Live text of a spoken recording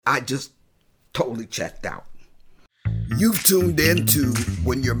I just totally checked out. You've tuned in to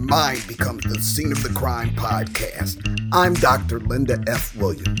When Your Mind Becomes the Scene of the Crime podcast. I'm Dr. Linda F.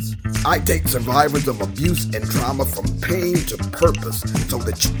 Williams. I take survivors of abuse and trauma from pain to purpose so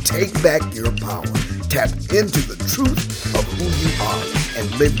that you take back your power, tap into the truth of who you are, and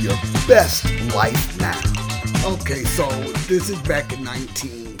live your best life now. Okay, so this is back in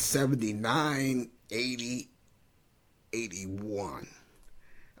 1979, 80, 81.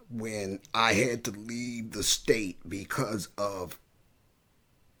 When I had to leave the state because of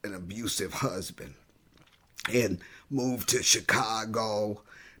an abusive husband and moved to Chicago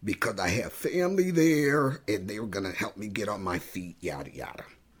because I have family there and they were going to help me get on my feet, yada, yada.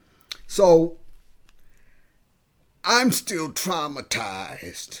 So I'm still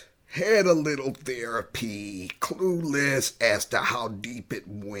traumatized, had a little therapy, clueless as to how deep it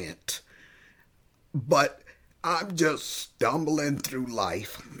went, but I'm just stumbling through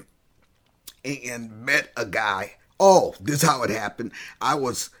life and met a guy. Oh, this is how it happened.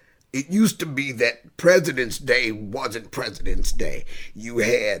 It used to be that President's Day wasn't President's Day. You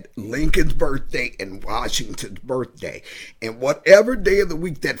had Lincoln's birthday and Washington's birthday. And whatever day of the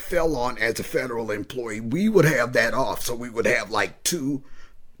week that fell on as a federal employee, we would have that off. So we would have like 2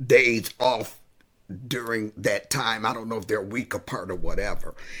 days off during that time. I don't know if they're a week apart or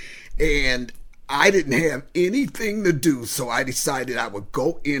whatever. And I didn't have anything to do, so I decided I would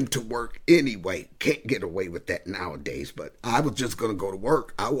go into work anyway. Can't get away with that nowadays, but I was just going to go to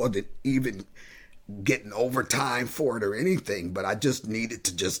work. I wasn't even getting overtime for it or anything, but I just needed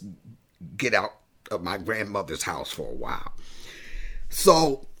to just get out of my grandmother's house for a while.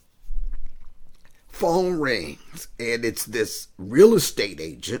 So, phone rings, and it's this real estate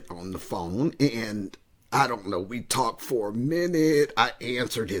agent on the phone, and I don't know, we talked for a minute. I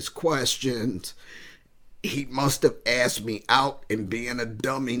answered his questions. He must have asked me out, and being a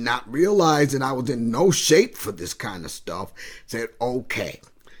dummy, not realizing I was in no shape for this kind of stuff, said, okay.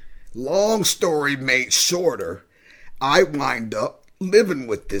 Long story made shorter, I wind up living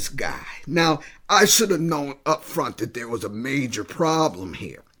with this guy. Now, I should have known up front that there was a major problem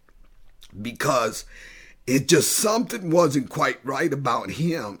here because it just something wasn't quite right about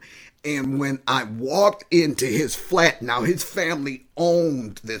him. And when I walked into his flat, now his family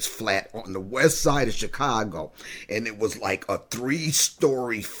owned this flat on the west side of Chicago, and it was like a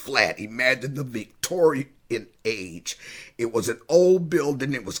 3-story flat. Imagine the Victorian age. It was an old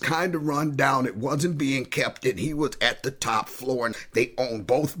building. It was kind of run down. It wasn't being kept, and he was at the top floor, and they owned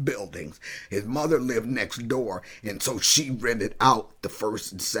both buildings. His mother lived next door, and so she rented out the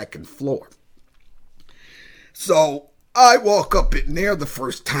first and second floor. So I walk up in there the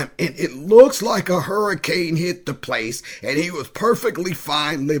first time, and it looks like a hurricane hit the place, and he was perfectly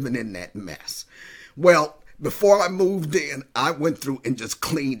fine living in that mess. Well, before I moved in, I went through and just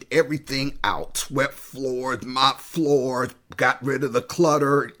cleaned everything out, swept floors, mopped floors, got rid of the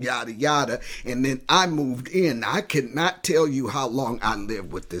clutter, yada, yada, and then I moved in. I cannot tell you how long I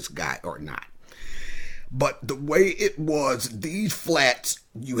lived with this guy or not. But the way it was, these flats,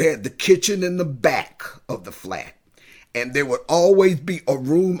 you had the kitchen in the back of the flat. And there would always be a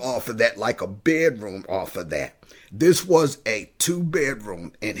room off of that, like a bedroom off of that. This was a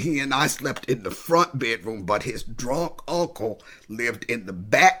 2-bedroom, and he and I slept in the front bedroom, but his drunk uncle lived in the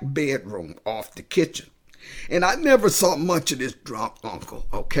back bedroom off the kitchen. And I never saw much of this drunk uncle,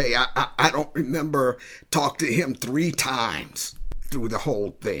 okay? I don't remember talking to him 3 times through the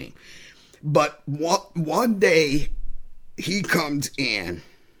whole thing. But one day, he comes in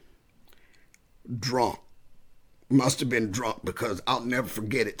drunk. Must have been drunk because I'll never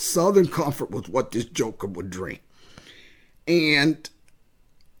forget it. Southern Comfort was what this joker would drink. And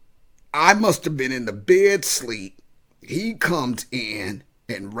I must have been in the bed sleep. He comes in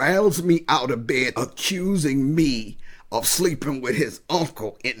and rattles me out of bed, accusing me of sleeping with his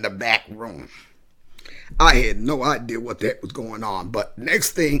uncle in the back room. I had no idea what that was going on. But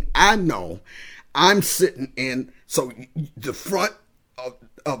next thing I know, I'm sitting in, so the front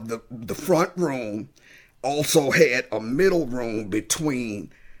of the front room also had a middle room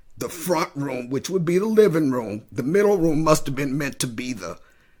between the front room, which would be the living room. The middle room must have been meant to be the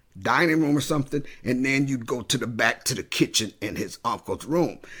dining room or something. And then you'd go to the back to the kitchen in his uncle's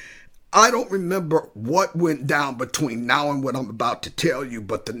room. I don't remember what went down between now and what I'm about to tell you.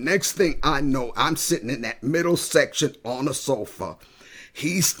 But the next thing I know, I'm sitting in that middle section on a sofa.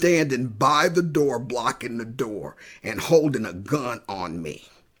 He's standing by the door, blocking the door and holding a gun on me.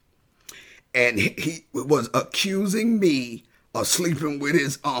 And he was accusing me of sleeping with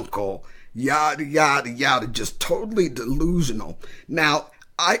his uncle, yada, yada, yada, just totally delusional. Now,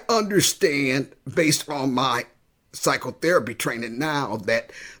 I understand, based on my psychotherapy training now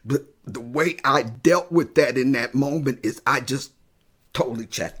that the way I dealt with that in that moment is I just totally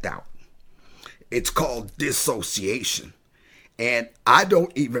checked out. It's called dissociation. And I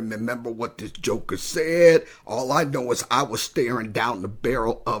don't even remember what this joker said. All I know is I was staring down the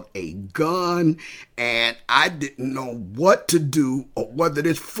barrel of a gun and I didn't know what to do or whether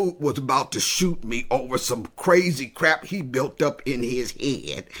this fool was about to shoot me over some crazy crap he built up in his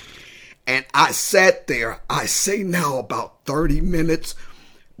head. And I sat there, I say now about 30 minutes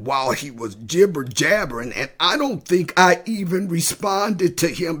while he was jibber jabbering, and I don't think I even responded to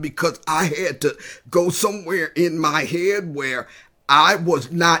him because I had to go somewhere in my head where I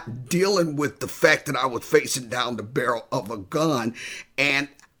was not dealing with the fact that I was facing down the barrel of a gun. And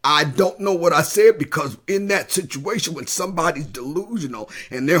I don't know what I said because in that situation, when somebody's delusional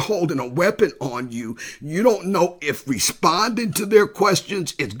and they're holding a weapon on you, you don't know if responding to their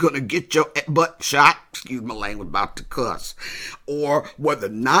questions is going to get your butt shot, excuse my language, about to cuss, or whether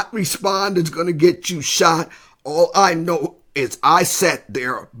not responding is going to get you shot. All I know is I sat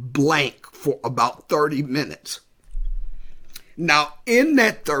there blank for about 30 minutes. Now, in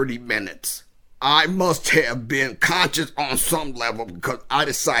that 30 minutes, I must have been conscious on some level because I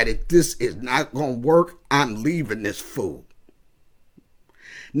decided this is not going to work. I'm leaving this fool.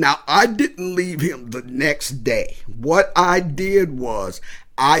 Now, I didn't leave him the next day. What I did was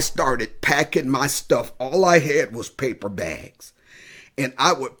I started packing my stuff. All I had was paper bags. And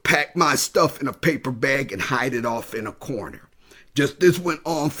I would pack my stuff in a paper bag and hide it off in a corner. This went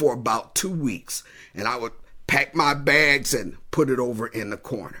on for about 2 weeks. And I would pack my bags and put it over in the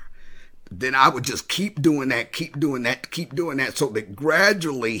corner. Then I would just keep doing that, so that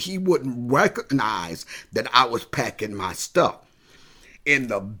gradually he wouldn't recognize that I was packing my stuff. In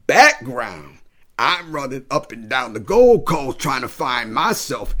the background, I'm running up and down the Gold Coast trying to find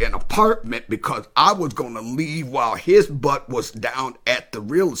myself an apartment because I was going to leave while his butt was down at the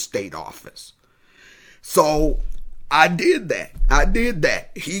real estate office. So I did that.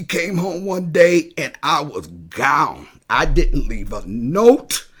 He came home one day and I was gone. I didn't leave a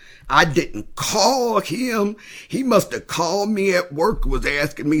note. I didn't call him. He must have called me at work, was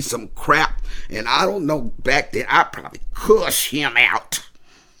asking me some crap. And I don't know, back then I probably cussed him out.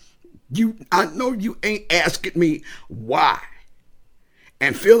 I know you ain't asking me why.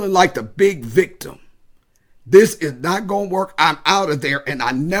 And feeling like the big victim. This is not going to work. I'm out of there. And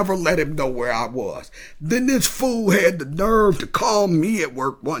I never let him know where I was. Then this fool had the nerve to call me at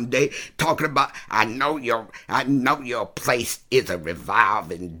work one day talking about, I know your place is a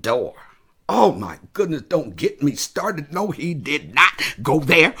revolving door. Oh my goodness, don't get me started. No, he did not go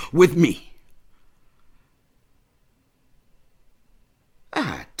there with me.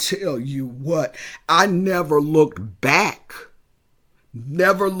 I tell you what, I never looked back.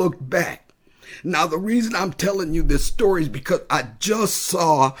 Never looked back. Now, the reason I'm telling you this story is because I just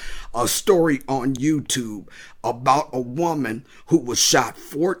saw a story on YouTube about a woman who was shot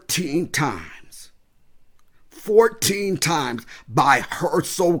 14 times. 14 times by her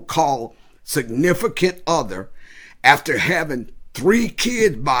so-called significant other after having 3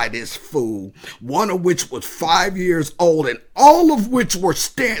 kids by this fool, one of which was 5 years old, and all of which were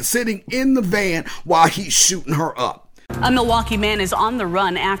sitting in the van while he's shooting her up. A Milwaukee man is on the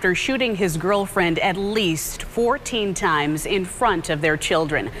run after shooting his girlfriend at least 14 times in front of their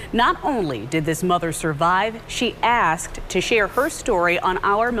children. Not only did this mother survive, she asked to share her story on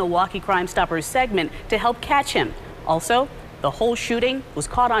our Milwaukee Crime Stoppers segment to help catch him. Also, the whole shooting was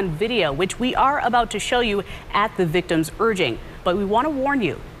caught on video, which we are about to show you at the victim's urging. But we want to warn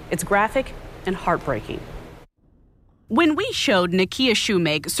you, it's graphic and heartbreaking. When we showed Nakia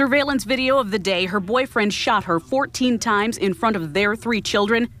Shoemake surveillance video of the day her boyfriend shot her 14 times in front of their 3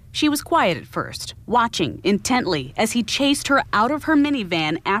 children, she was quiet at first, watching intently as he chased her out of her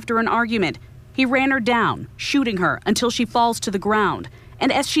minivan after an argument. He ran her down, shooting her until she falls to the ground.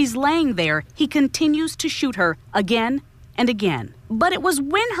 And as she's laying there, he continues to shoot her again and again. But it was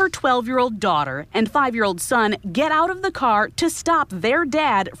when her 12-year-old daughter and 5-year-old son get out of the car to stop their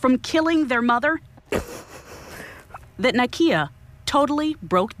dad from killing their mother that Nakia totally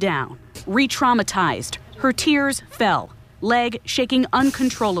broke down. Re-traumatized, her tears fell, leg shaking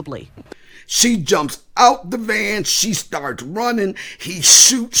uncontrollably. She jumps out the van. She starts running. He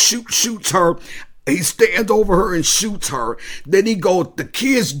shoots her. He stands over her and shoots her. Then he goes, the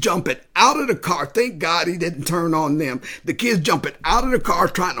kids jumping out of the car. Thank God he didn't turn on them. The kids jumping out of the car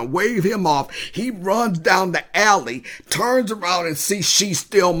trying to wave him off. He runs down the alley, turns around and sees she's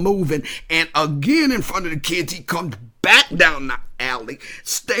still moving. And again in front of the kids, he comes back down the alley,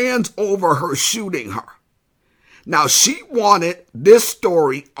 stands over her, shooting her. Now, she wanted this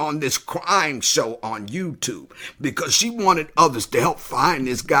story on this crime show on YouTube because she wanted others to help find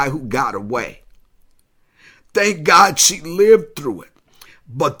this guy who got away. Thank God she lived through it.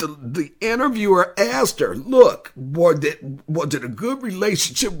 But the interviewer asked her, look, was it a good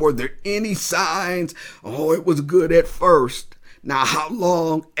relationship? Were there any signs? Oh, it was good at first. Now, how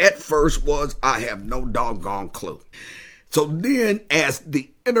long at first was, I have no doggone clue. So then, as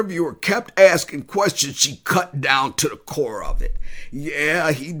the interviewer kept asking questions, she cut down to the core of it.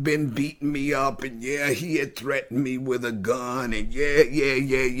 Yeah, he'd been beating me up, and yeah, he had threatened me with a gun, and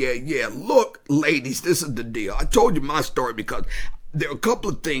yeah. Look, ladies, this is the deal. I told you my story because there are a couple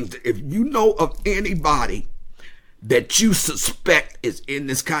of things that if you know of anybody that you suspect is in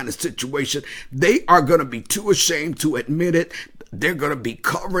this kind of situation, they are going to be too ashamed to admit it. They're going to be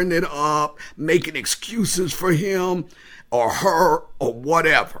covering it up, making excuses for him or her or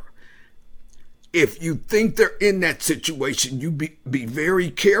whatever. If you think they're in that situation, you be very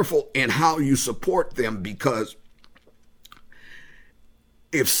careful in how you support them, because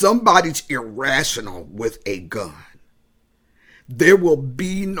if somebody's irrational with a gun, there will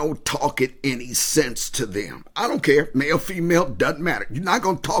be no talking any sense to them. I don't care, male, female, doesn't matter. You're not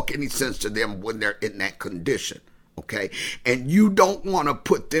going to talk any sense to them when they're in that condition. Okay, and you don't want to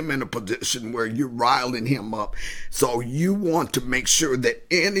put them in a position where you're riling him up. So you want to make sure that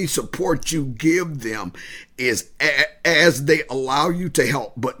any support you give them is as they allow you to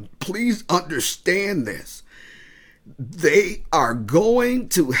help. But please understand this. They are going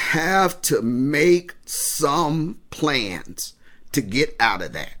to have to make some plans to get out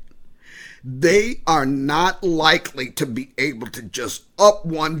of that. They are not likely to be able to just up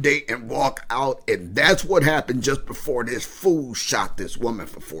one day and walk out. And that's what happened just before this fool shot this woman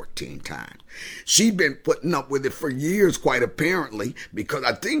for 14 times. She'd been putting up with it for years, quite apparently, because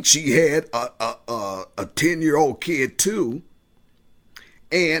I think she had a 10-year-old kid too.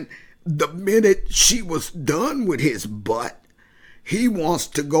 And the minute she was done with his butt, he wants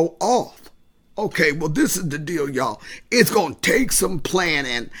to go off. Okay, well, this is the deal, y'all. It's going to take some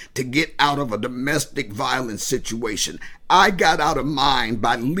planning to get out of a domestic violence situation. I got out of mine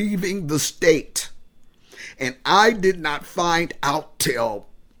by leaving the state. And I did not find out till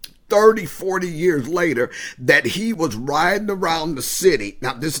 30, 40 years later that he was riding around the city.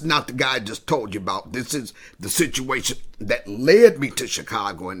 Now, this is not the guy I just told you about. This is the situation that led me to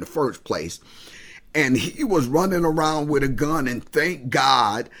Chicago in the first place. And he was running around with a gun, and thank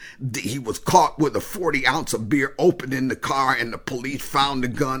God he was caught with a 40 ounce of beer open in the car, and the police found the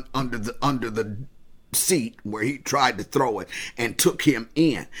gun under the seat where he tried to throw it and took him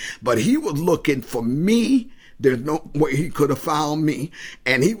in. But he was looking for me. There's no way he could have found me.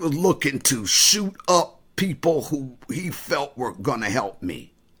 And he was looking to shoot up people who he felt were going to help me.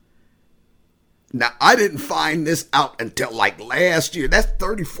 Now, I didn't find this out until like last year. That's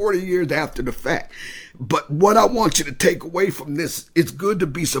 30, 40 years after the fact. But what I want you to take away from this, it's good to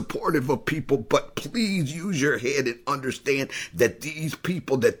be supportive of people, but please use your head and understand that these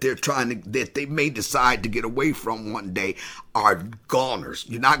people that they may decide to get away from one day are goners.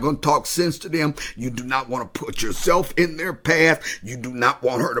 You're not going to talk sense to them. You do not want to put yourself in their path. You do not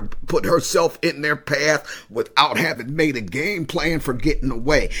want her to put herself in their path without having made a game plan for getting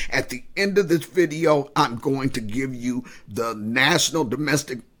away. At the end of this video, I'm going to give you the National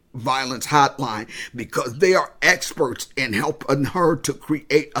Domestic Violence Hotline, because they are experts in helping her to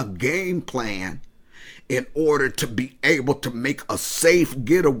create a game plan in order to be able to make a safe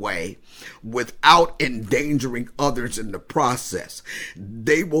getaway without endangering others in the process.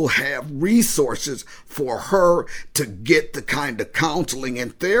 They will have resources for her to get the kind of counseling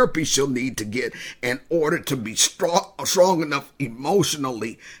and therapy she'll need to get in order to be strong enough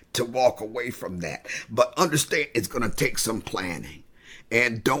emotionally to walk away from that. But understand, it's going to take some planning.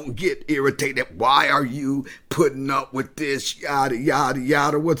 And don't get irritated. Why are you putting up with this? Yada, yada,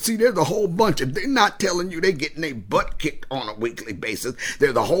 yada. Well, see, there's a whole bunch. If they're not telling you they're getting their butt kicked on a weekly basis,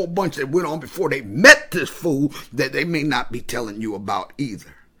 there's a whole bunch that went on before they met this fool that they may not be telling you about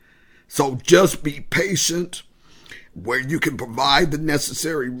either. So just be patient. Where you can provide the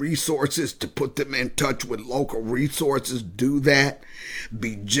necessary resources to put them in touch with local resources, do that.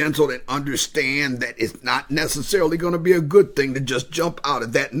 Be gentle and understand that it's not necessarily going to be a good thing to just jump out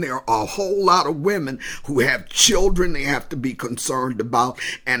of that. And there are a whole lot of women who have children they have to be concerned about,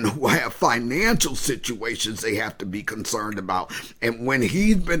 and who have financial situations they have to be concerned about. And when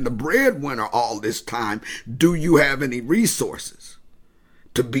he's been the breadwinner all this time, do you have any resources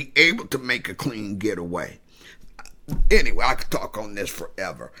to be able to make a clean getaway? Anyway, I could talk on this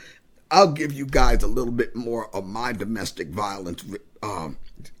forever. I'll give you guys a little bit more of my domestic violence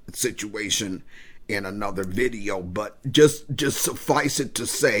situation in another video, but just suffice it to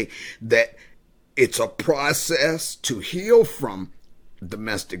say that it's a process to heal from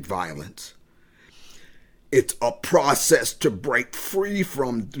domestic violence. It's a process to break free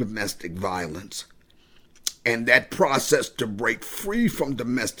from domestic violence. And that process to break free from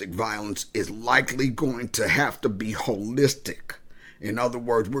domestic violence is likely going to have to be holistic. In other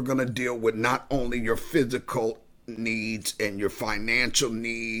words, we're going to deal with not only your physical needs and your financial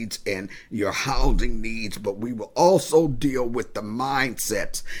needs and your housing needs, but we will also deal with the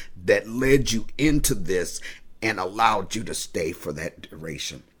mindsets that led you into this and allowed you to stay for that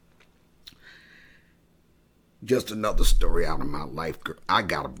duration. Just another story out of my life. I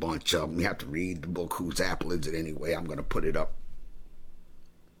got a bunch of them. You have to read the book, Whose Apple Is It Anyway? I'm going to put it up.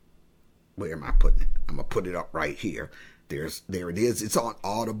 Where am I putting it? I'm going to put it up right here. There it is. It's on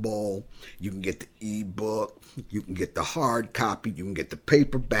Audible. You can get the ebook. You can get the hard copy. You can get the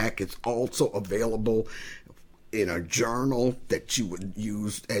paperback. It's also available in a journal that you would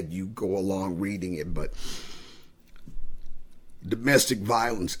use as you go along reading it. But domestic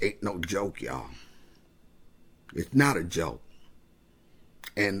violence ain't no joke, y'all. It's not a joke.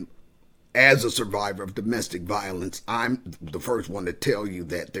 And as a survivor of domestic violence, I'm the first one to tell you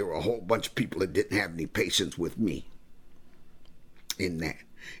that there were a whole bunch of people that didn't have any patience with me in that.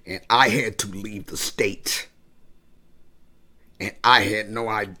 And I had to leave the state. And I had no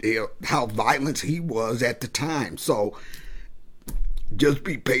idea how violent he was at the time. So just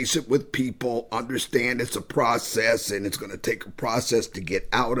be patient with people. Understand it's a process, and it's going to take a process to get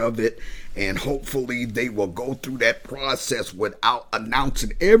out of it. And hopefully they will go through that process without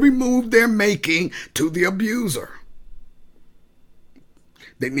announcing every move they're making to the abuser.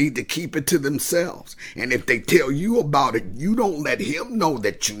 They need to keep it to themselves. And if they tell you about it, you don't let him know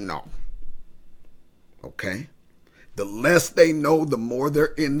that you know. Okay? The less they know, the more they're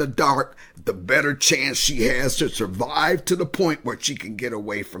in the dark, the better chance she has to survive to the point where she can get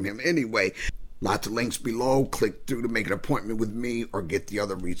away from him anyway. Lots of links below. Click through to make an appointment with me or get the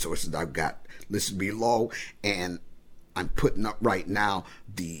other resources I've got listed below. And I'm putting up right now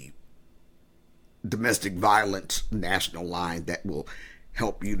the domestic violence national line that will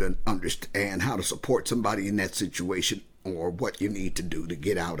help you to understand how to support somebody in that situation or what you need to do to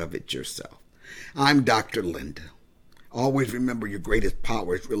get out of it yourself. I'm Dr. Linda. Always remember your greatest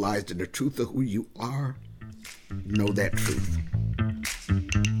power is realized in the truth of who you are. Know that truth.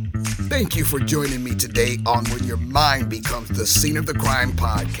 Thank you for joining me today on When Your Mind Becomes the Scene of the Crime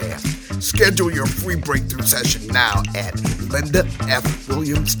podcast. Schedule your free breakthrough session now at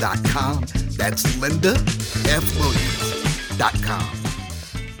lindafwilliams.com. That's lindafwilliams.com.